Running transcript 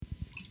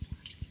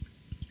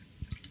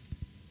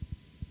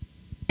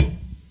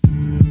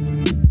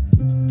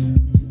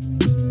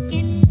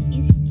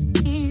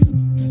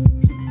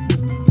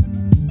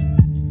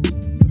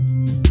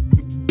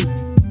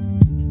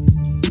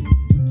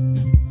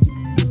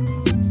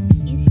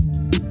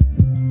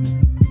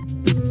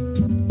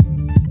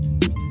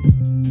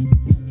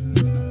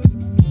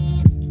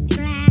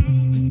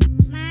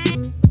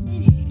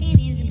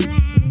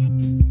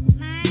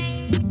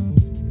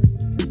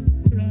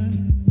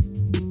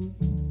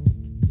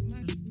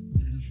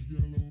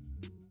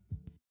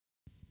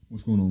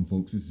What's going on,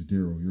 folks? This is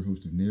Daryl, your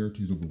host of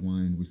Narratives Over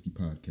Wine and Whiskey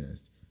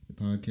podcast, the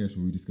podcast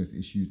where we discuss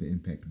issues that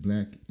impact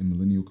Black and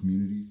millennial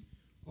communities,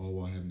 all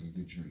while having a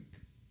good drink.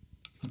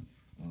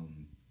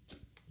 um,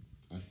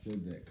 I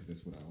said that because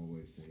that's what I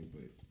always say,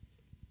 but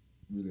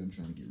really I'm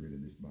trying to get rid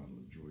of this bottle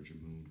of Georgia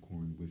Moon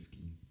corn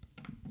whiskey.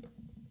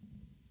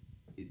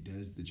 It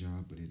does the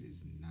job, but it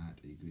is not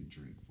a good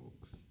drink,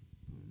 folks.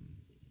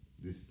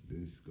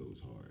 This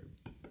goes hard.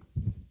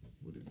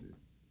 What is it?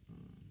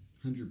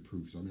 100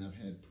 proof. So I mean, I've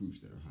had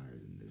proofs that are higher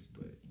than this,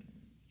 but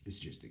it's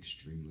just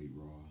extremely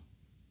raw.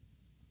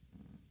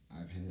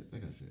 I've had,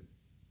 like I said,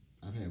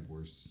 I've had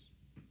worse.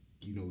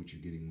 You know what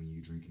you're getting when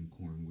you're drinking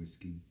corn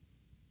whiskey,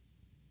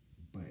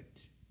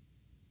 but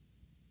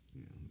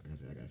like I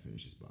said, I gotta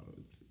finish this bottle.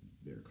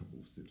 There are a couple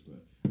of sips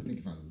left. I think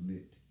if I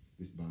lit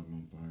this bottle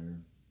on fire,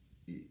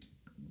 it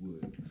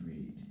would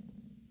create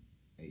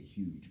a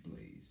huge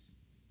blaze.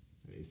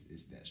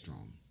 It's that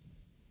strong.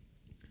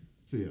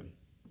 So yeah,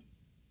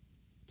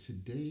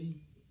 today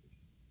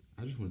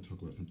I just want to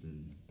talk about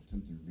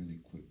something really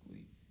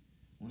quickly.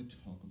 I want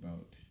to talk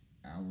about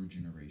our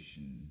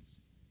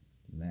generation's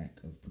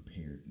lack of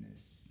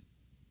preparedness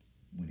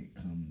when it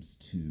comes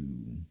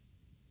to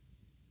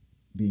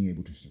being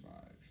able to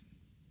survive.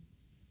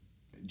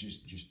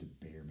 Just the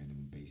bare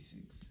minimum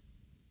basics.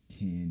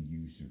 Can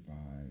you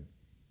survive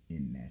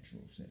in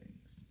natural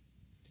settings?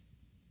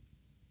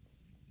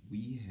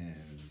 We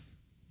have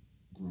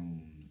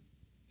grown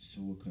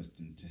so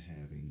accustomed to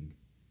having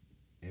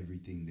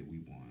everything that we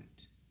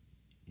want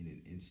in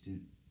an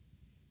instant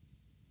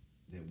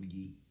that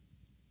we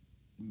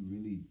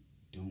really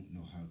don't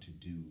know how to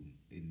do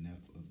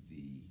enough of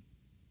the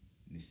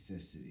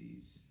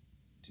necessities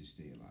to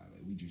stay alive.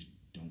 Like, we just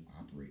don't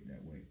operate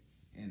that way.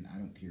 And I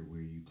don't care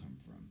where you come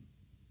from.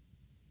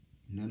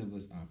 None of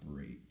us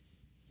operate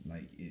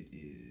like it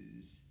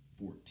is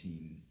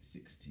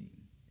 1416.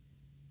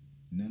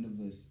 None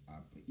of us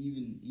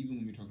even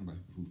when you're talking about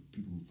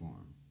people who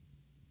farm.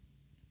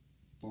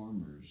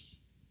 Farmers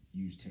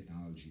use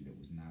technology that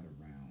was not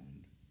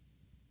around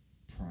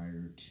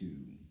prior to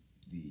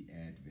the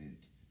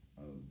advent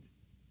of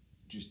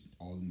just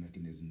all the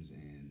mechanisms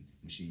and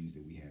machines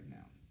that we have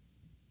now.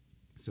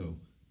 So,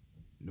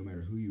 no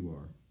matter who you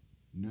are,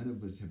 none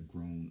of us have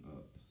grown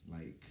up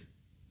like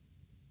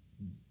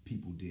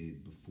people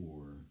did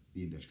before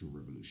the Industrial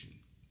Revolution.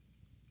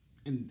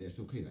 And that's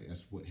okay. Like,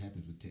 that's what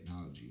happens with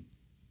technology.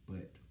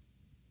 But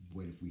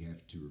what if we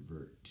have to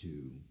revert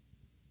to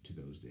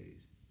those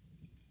days?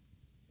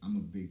 I'm a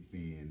big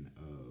fan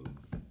of.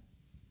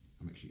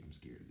 I'm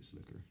scared of this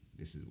liquor.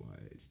 This is why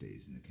it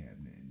stays in the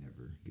cabinet and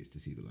never gets to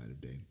see the light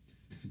of day.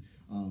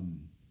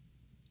 I'm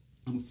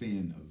a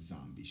fan of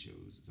zombie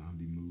shows,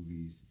 zombie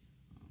movies.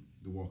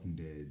 The Walking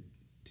Dead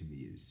to me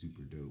is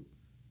super dope.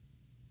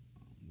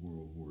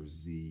 World War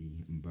Z.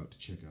 I'm about to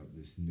check out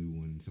this new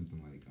one,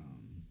 something like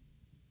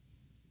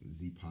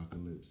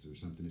Z-Pocalypse or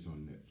something. It's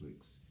on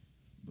Netflix.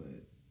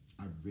 But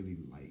I really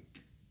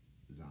like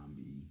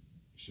zombie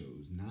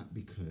shows, not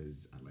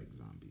because I like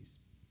zombies.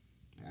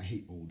 I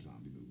hate old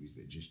zombie movies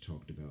that just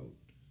talked about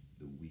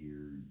the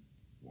weird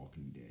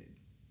Walking Dead.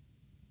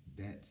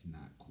 That's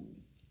not cool.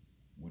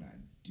 What I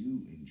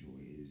do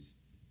enjoy is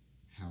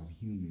how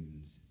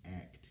humans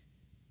act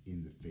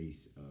in the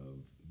face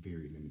of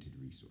very limited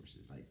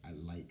resources. Like, I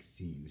like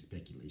seeing the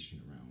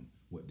speculation around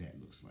what that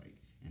looks like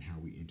and how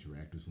we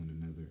interact with one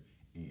another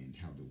and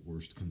how the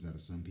worst comes out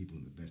of some people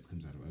and the best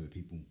comes out of other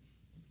people.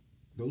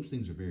 Those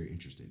things are very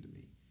interesting to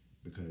me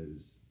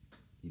because,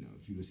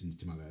 if you listen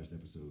to my last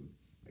episode,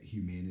 like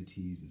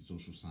humanities and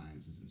social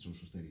sciences and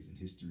social studies and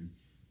history,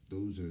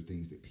 those are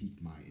things that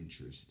pique my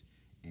interest.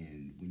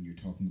 And when you're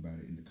talking about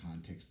it in the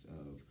context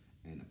of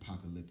an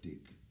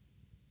apocalyptic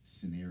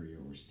scenario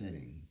or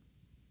setting,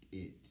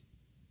 it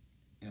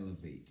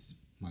elevates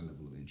my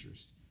level of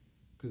interest.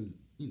 Because,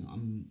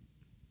 I'm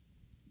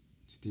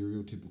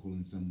stereotypical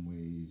in some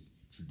ways,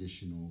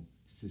 traditional,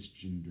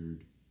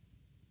 cisgendered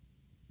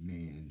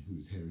man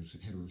who's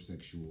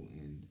heterosexual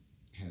and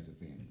has a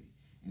family.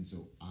 And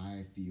so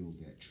I feel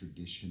that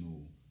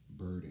traditional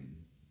burden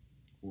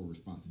or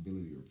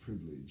responsibility or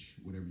privilege,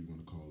 whatever you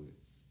want to call it,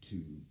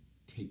 to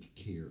take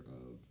care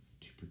of,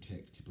 to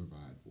protect, to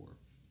provide for.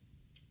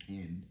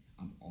 And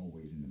I'm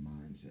always in the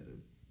mindset of,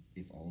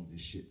 if all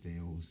this shit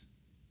fails,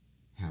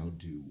 how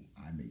do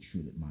I make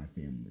sure that my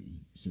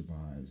family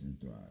survives and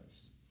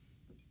thrives?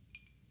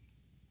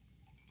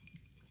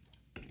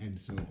 And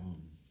so,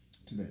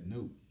 to that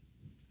note,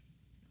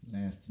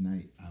 last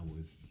night I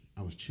was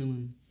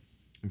chilling,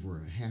 and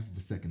for a half of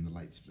a second the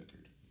lights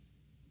flickered.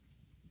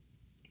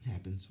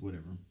 Happens,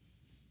 whatever.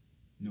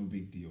 No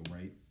big deal,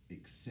 right?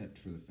 Except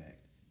for the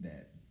fact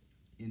that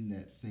in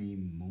that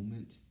same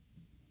moment,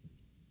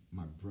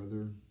 my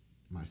brother,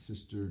 my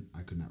sister,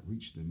 I could not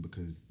reach them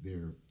because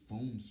their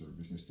phone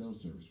service, their cell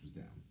service was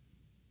down.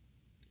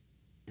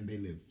 And they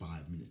live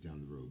 5 minutes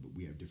down the road, but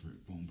we have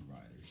different phone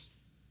providers.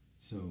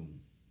 So,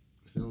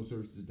 cell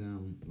service is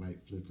down,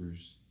 light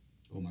flickers.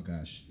 Oh my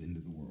gosh, it's the end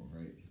of the world,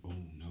 right?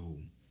 Oh no,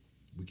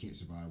 we can't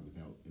survive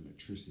without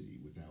electricity,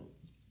 without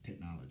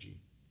technology.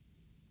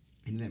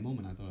 And in that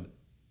moment, I thought,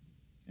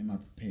 am I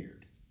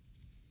prepared?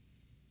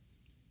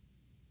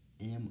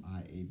 Am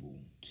I able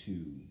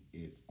to,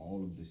 if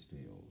all of this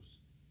fails,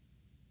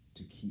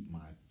 to keep my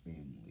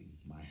family,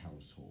 my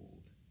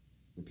household,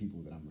 the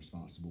people that I'm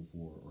responsible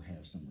for or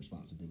have some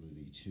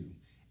responsibility to,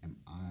 am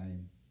I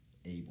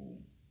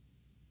able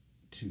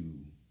to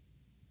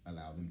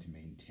allow them to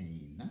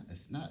maintain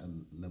not a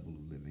level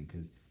of living,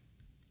 because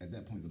at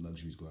that point the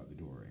luxuries go out the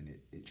door, and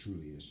it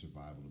truly is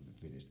survival of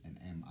the fittest. And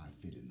am I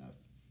fit enough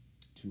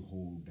to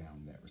hold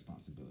down that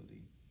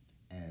responsibility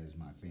as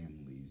my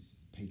family's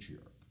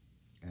patriarch,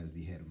 as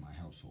the head of my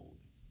household?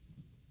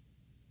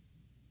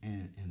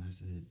 And I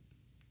said,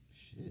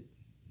 shit,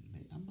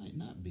 I might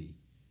not be.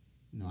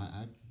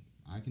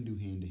 I can do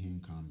hand to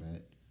hand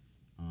combat.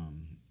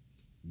 Um,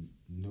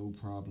 no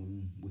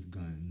problem with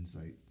guns,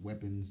 like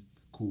weapons.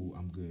 Cool,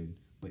 I'm good.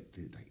 But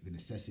the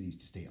necessities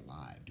to stay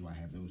alive, do I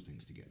have those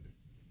things together?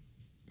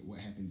 What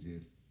happens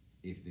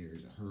if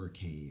there's a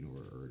hurricane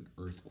or an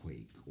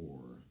earthquake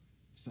or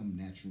some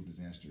natural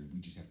disaster and we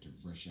just have to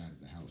rush out of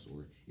the house,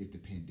 or if the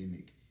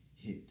pandemic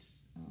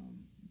hits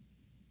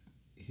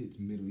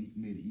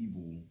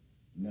medieval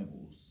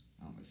levels.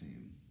 I don't like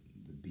saying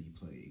the bee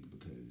plague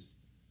because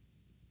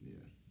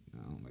yeah,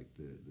 I don't like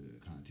the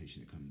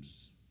connotation that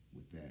comes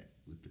with that,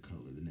 with the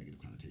color, the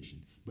negative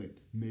connotation. But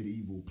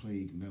medieval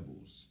plague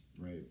levels,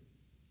 right?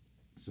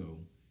 So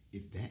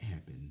if that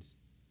happens,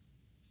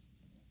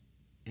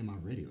 am I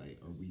ready? Like,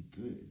 are we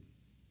good?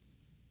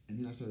 And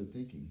then I started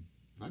thinking,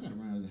 if I got to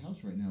run out of the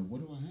house right now, what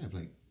do I have?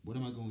 Like, what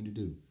am I going to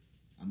do?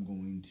 I'm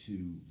going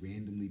to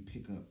randomly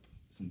pick up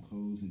some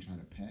clothes and try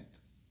to pack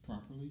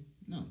properly?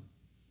 No,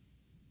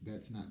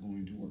 that's not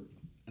going to work.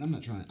 And I'm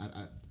not trying.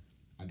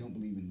 I don't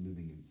believe in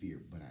living in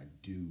fear, but I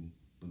do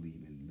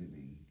believe in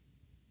living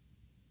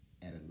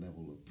at a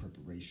level of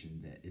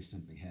preparation that if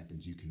something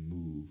happens, you can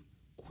move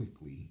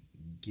quickly,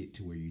 get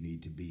to where you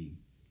need to be,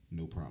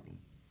 no problem.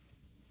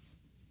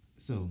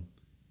 So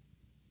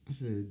I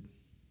said,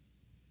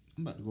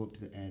 I'm about to go up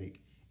to the attic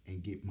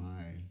and get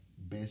my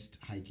best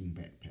hiking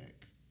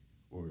backpack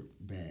or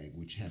bag,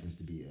 which happens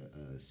to be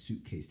a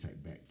suitcase type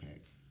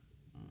backpack.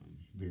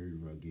 Very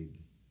rugged,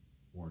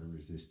 water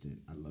resistant.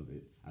 I love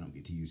it. I don't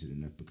get to use it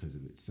enough because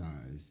of its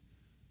size,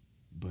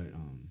 but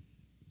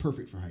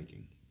perfect for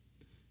hiking.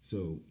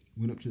 So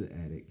went up to the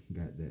attic,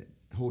 got that.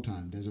 The whole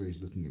time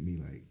Desiree's looking at me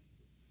like,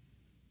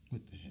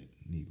 "What the heck,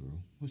 Negro?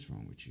 What's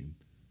wrong with you?"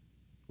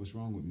 What's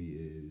wrong with me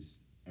is,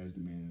 as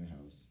the man of the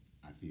house,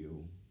 I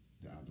feel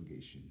the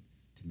obligation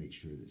to make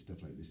sure that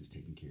stuff like this is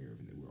taken care of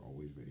and that we're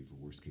always ready for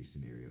worst case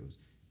scenarios.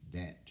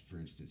 That, for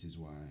instance, is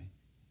why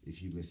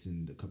if you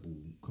listened a couple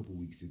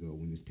weeks ago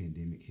when this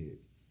pandemic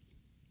hit,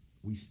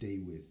 we stay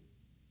with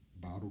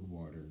bottled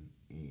water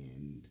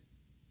and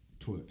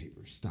toilet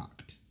paper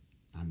stocked.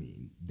 I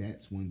mean,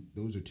 that's one.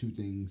 Those are two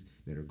things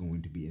that are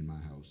going to be in my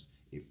house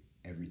if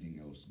everything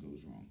else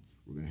goes wrong.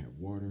 We're gonna have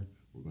water.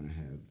 We're gonna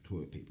have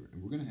toilet paper,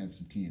 and we're gonna have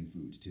some canned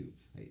foods too.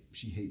 Like,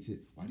 she hates it.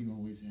 Why do you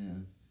always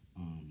have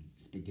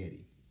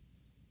spaghetti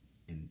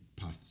and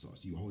pasta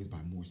sauce? You always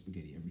buy more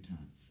spaghetti every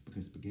time,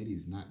 because spaghetti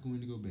is not going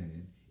to go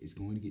bad. It's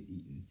going to get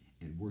eaten.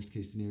 And worst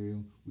case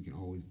scenario, we can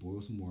always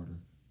boil some water,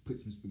 put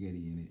some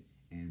spaghetti in it,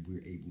 and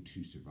we're able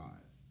to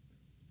survive.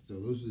 So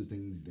those are the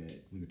things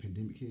that when the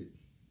pandemic hit,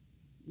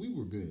 we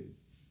were good.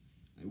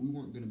 Like, we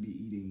weren't going to be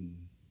eating,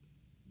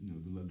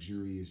 the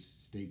luxurious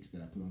steaks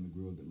that I put on the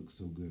grill that look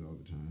so good all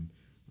the time.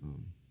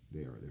 Um,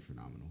 they're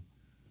phenomenal.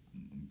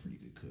 I'm a pretty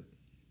good cook.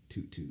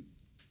 Toot toot.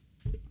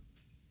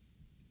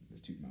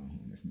 Let's toot my own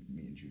horn. That's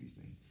me and Judy's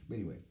thing. But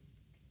anyway,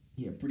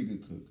 yeah, pretty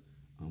good cook.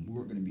 We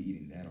weren't going to be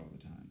eating that all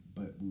the time,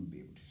 but we would be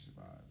able to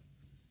survive.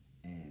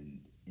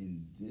 And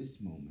in this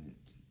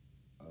moment,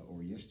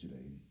 or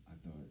yesterday, I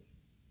thought,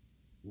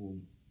 well,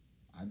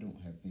 I don't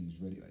have things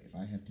ready. Like, if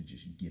I have to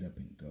just get up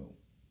and go,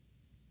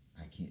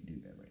 I can't do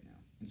that right now.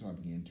 And so I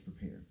began to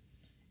prepare.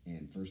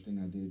 And first thing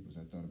I did was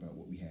I thought about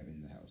what we have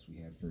in the house. We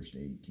have first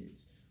aid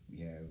kits. We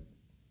have,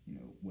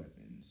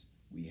 weapons.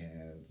 We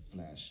have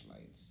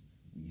flashlights.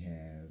 We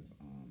have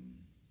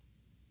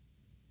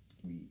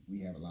we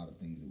have a lot of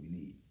things that we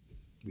need.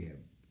 We have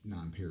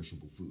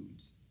non-perishable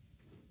foods.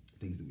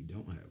 Things that we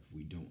don't have.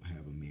 We don't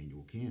have a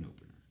manual can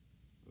opener.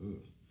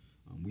 Ugh.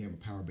 We have a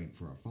power bank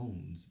for our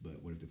phones,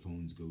 but what if the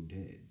phones go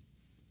dead?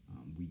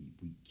 We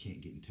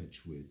can't get in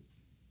touch with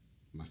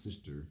my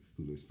sister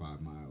who lives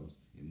 5 miles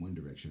in one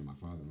direction, or my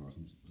father-in-law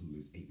who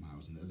lives 8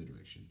 miles in the other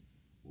direction.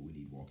 Well, we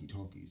need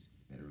walkie-talkies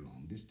that are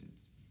long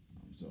distance.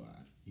 So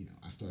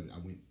I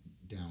went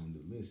down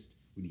the list.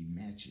 We need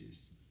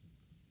matches.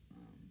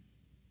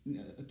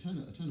 A ton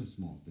of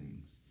small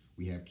things.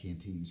 We have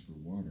canteens for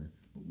water,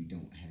 but we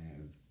don't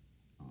have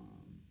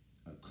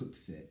a cook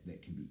set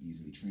that can be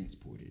easily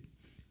transported.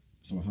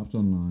 So I hopped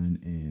online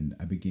and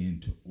I began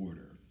to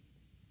order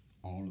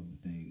all of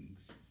the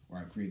things, or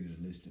I created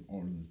a list of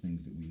all of the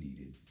things that we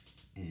needed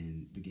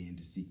and began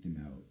to seek them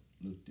out.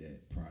 Looked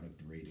at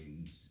product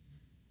ratings,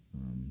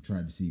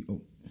 tried to see,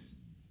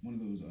 one of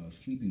those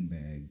sleeping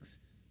bags,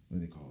 what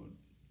are they called?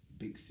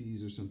 Big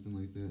C's or something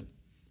like that.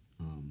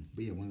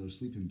 But yeah, one of those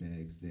sleeping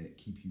bags that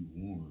keep you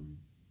warm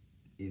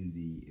in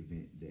the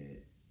event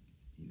that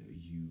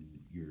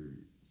you're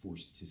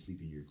forced to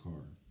sleep in your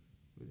car.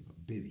 What are they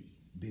called?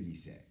 Bivy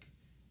sack.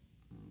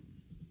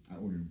 I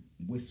ordered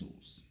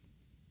whistles.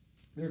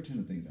 There are a ton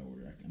of things I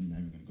ordered. I'm not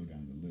even going to go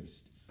down the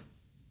list,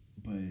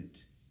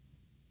 but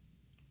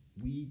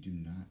we do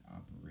not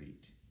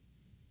operate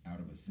out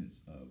of a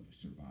sense of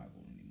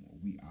survival anymore.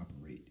 We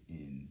operate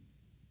in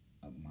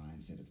a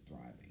mindset of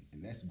thriving,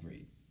 and that's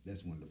great.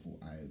 That's wonderful.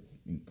 I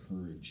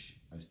encourage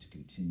us to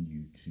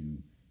continue to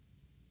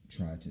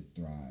try to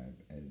thrive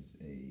as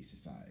a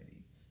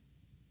society,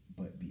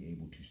 but be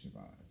able to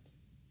survive.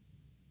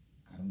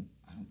 I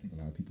don't think a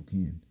lot of people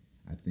can.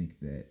 I think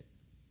that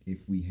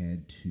if we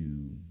had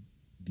to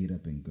get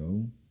up and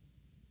go,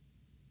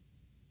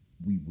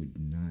 we would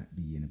not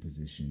be in a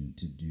position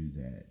to do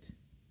that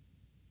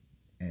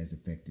as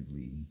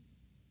effectively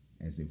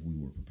as if we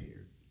were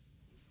prepared.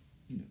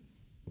 You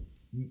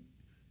know,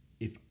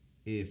 if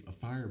if a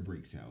fire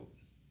breaks out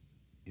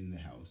in the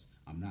house,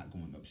 I'm not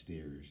going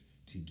upstairs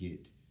to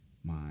get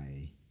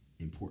my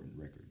important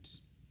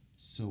records.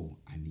 So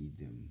I need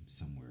them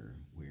somewhere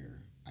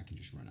where I can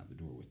just run out the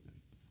door with them.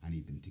 I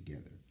need them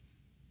together.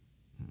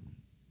 Um,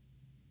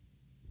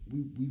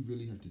 we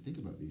really have to think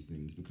about these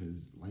things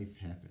because life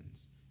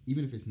happens.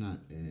 Even if it's not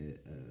a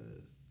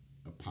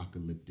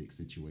apocalyptic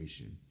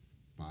situation,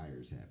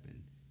 fires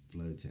happen,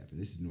 floods happen.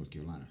 This is North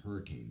Carolina.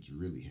 Hurricanes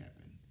really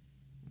happen.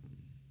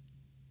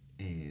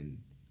 And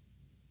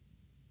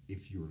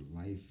if your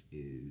life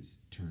is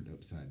turned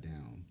upside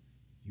down,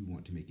 you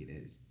want to make it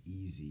as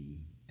easy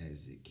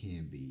as it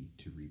can be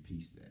to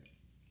repiece that.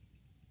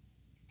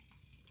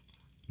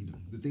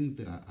 The things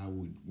that I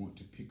would want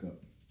to pick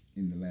up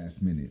in the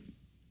last minute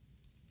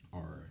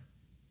are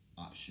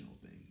optional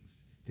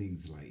things.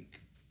 Things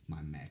like my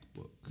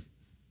MacBook.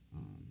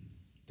 Um,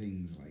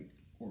 things like,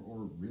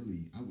 or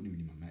really, I wouldn't even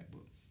need my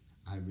MacBook.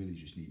 I really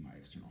just need my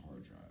external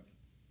hard drive.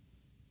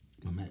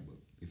 My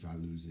MacBook, if I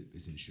lose it,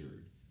 it's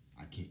insured.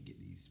 I can't get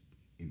these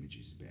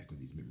images back or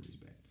these memories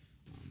back.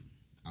 Um,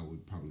 I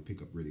would probably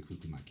pick up really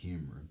quickly my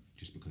camera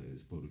just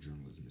because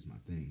photojournalism is my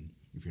thing.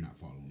 If you're not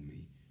following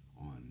me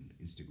on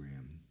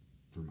Instagram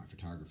for my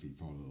photography,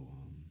 follow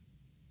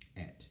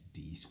at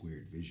D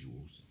Squared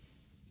Visuals.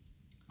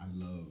 I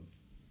love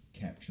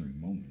capturing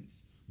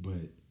moments,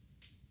 but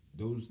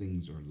those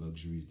things are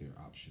luxuries, they're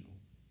optional.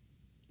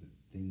 The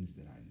things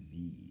that I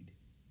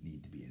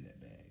need to be in that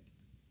bag.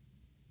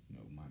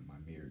 My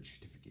marriage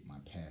certificate, my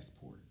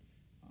passport,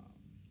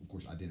 of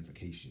course,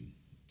 identification,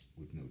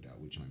 with no doubt,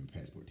 which my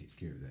passport takes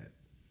care of that.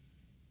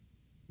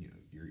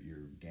 Your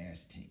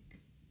gas tank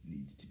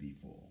needs to be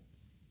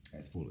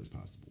as full as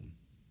possible,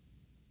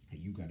 and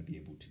you got to be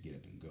able to get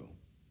up and go.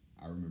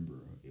 I remember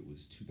it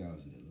was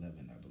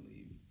 2011, I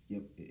believe.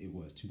 Yep, it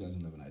was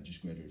 2011. I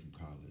just graduated from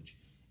college,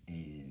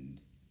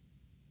 and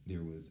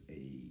there was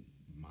a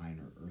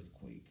minor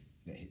earthquake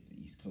that hit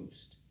the East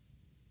Coast,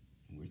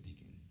 and we're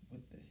thinking,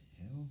 what the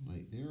hell?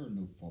 Like, there are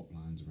no fault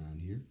lines around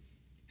here.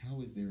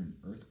 How is there an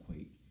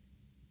earthquake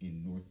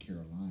in North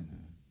Carolina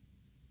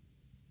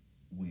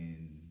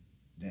when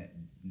that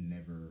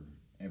never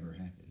ever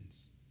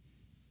happens?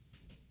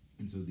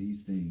 And so these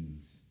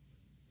things,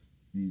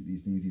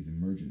 these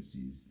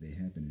emergencies, they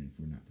happen, and if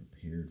we're not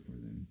prepared for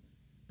them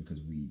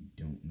because we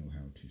don't know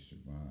how to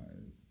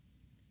survive,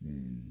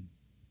 then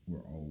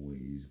we're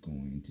always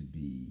going to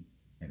be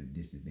at a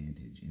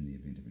disadvantage in the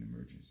event of an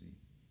emergency.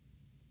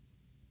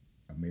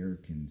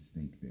 Americans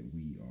think that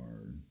we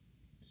are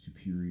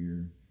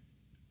superior,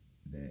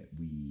 that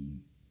we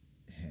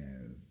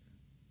have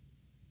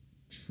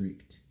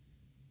tricked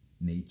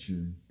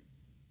nature,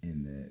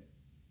 and that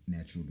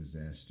natural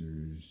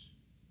disasters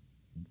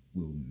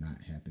will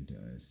not happen to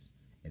us.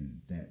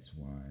 And that's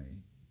why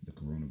the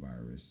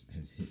coronavirus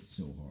has hit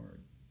so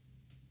hard.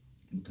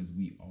 Because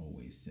we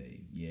always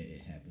say, yeah,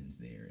 it happens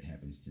there, it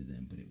happens to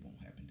them, but it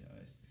won't happen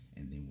to us.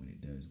 And then when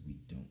it does, we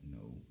don't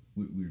know.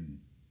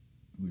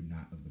 We're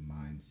not of the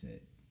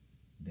mindset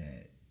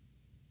that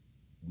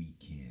we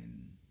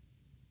can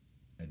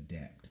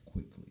adapt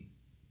quickly.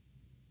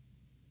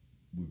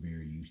 We're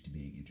very used to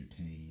being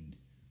entertained.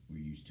 We're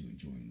used to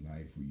enjoying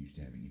life. We're used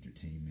to having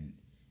entertainment.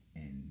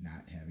 And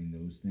not having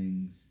those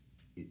things,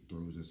 it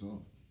throws us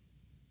off.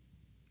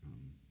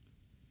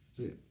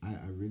 So yeah,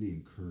 I really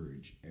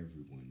encourage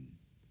everyone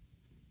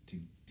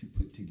to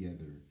put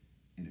together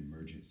an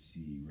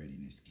emergency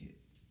readiness kit.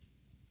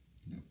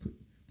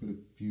 Put a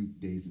few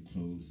days of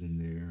clothes in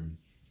there.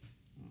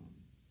 Um,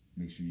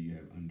 Make sure you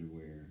have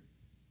underwear.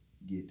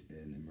 Get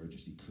an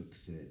emergency cook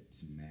set,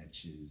 some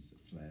matches,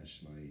 a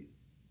flashlight,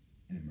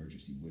 an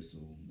emergency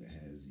whistle that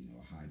has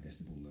a high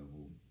decibel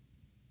level.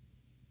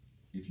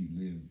 If you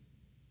live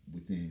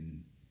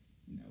within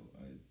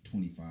a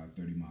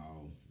 25-30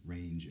 mile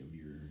range of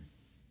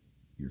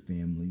your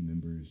family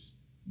members,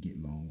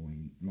 get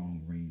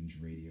long range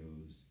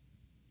radios.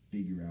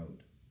 Figure out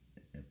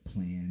a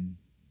plan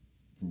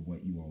for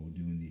what you all will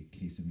do in the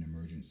case of an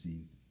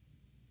emergency.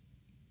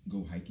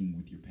 Go hiking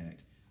with your pack.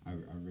 I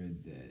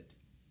read that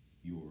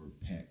your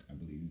pack, I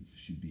believe,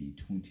 should be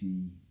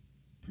 20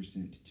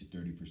 to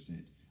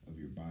 30% of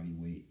your body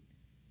weight,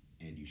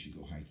 and you should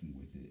go hiking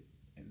with it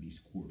at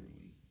least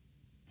quarterly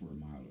for a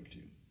mile or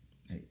two.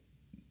 Hey,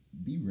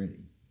 be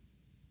ready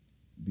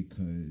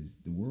because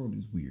the world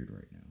is weird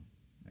right now.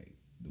 Like,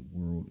 the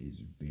world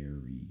is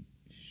very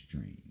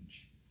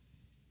strange.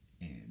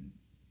 And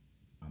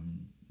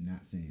I'm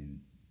not saying,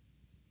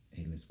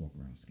 hey, let's walk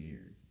around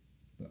scared,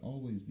 but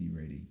always be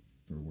ready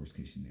for a worst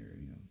case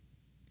scenario.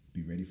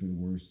 Be ready for the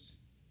worst,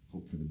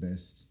 hope for the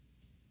best,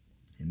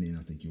 and then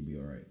I think you'll be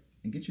all right.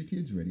 And get your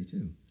kids ready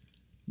too.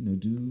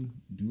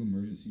 Do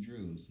emergency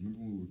drills.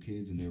 Remember when we were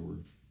kids and there were,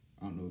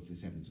 I don't know if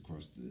this happens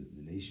across the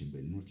nation,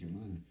 but in North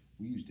Carolina,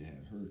 we used to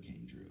have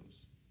hurricane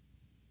drills.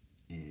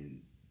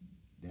 And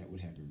that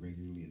would happen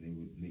regularly, and they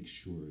would make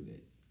sure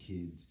that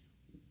kids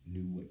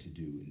knew what to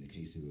do in the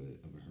case of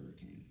a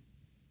hurricane.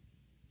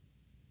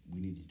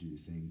 We need to do the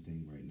same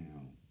thing right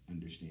now,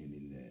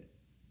 understanding that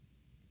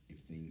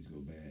if things go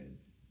bad,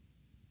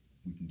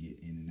 we can get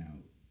in and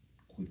out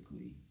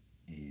quickly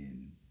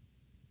and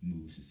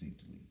move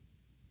succinctly.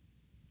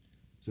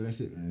 So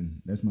that's it,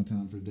 man. That's my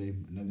time for today.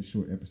 Another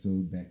short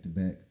episode, back to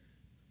back.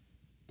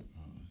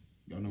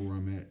 Y'all know where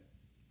I'm at.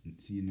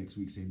 See you next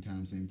week, same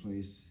time, same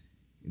place.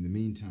 In the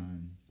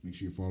meantime, make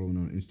sure you're following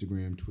on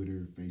Instagram,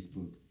 Twitter,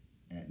 Facebook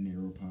at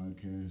Narrow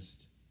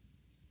Podcast.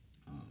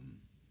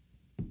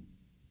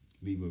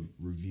 Leave a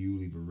review,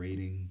 leave a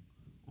rating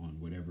on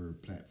whatever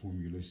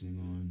platform you're listening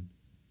on.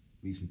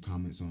 Leave some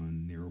comments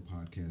on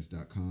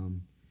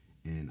narrowpodcast.com.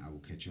 And I will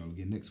catch y'all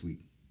again next week.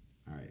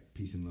 All right.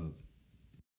 Peace and love.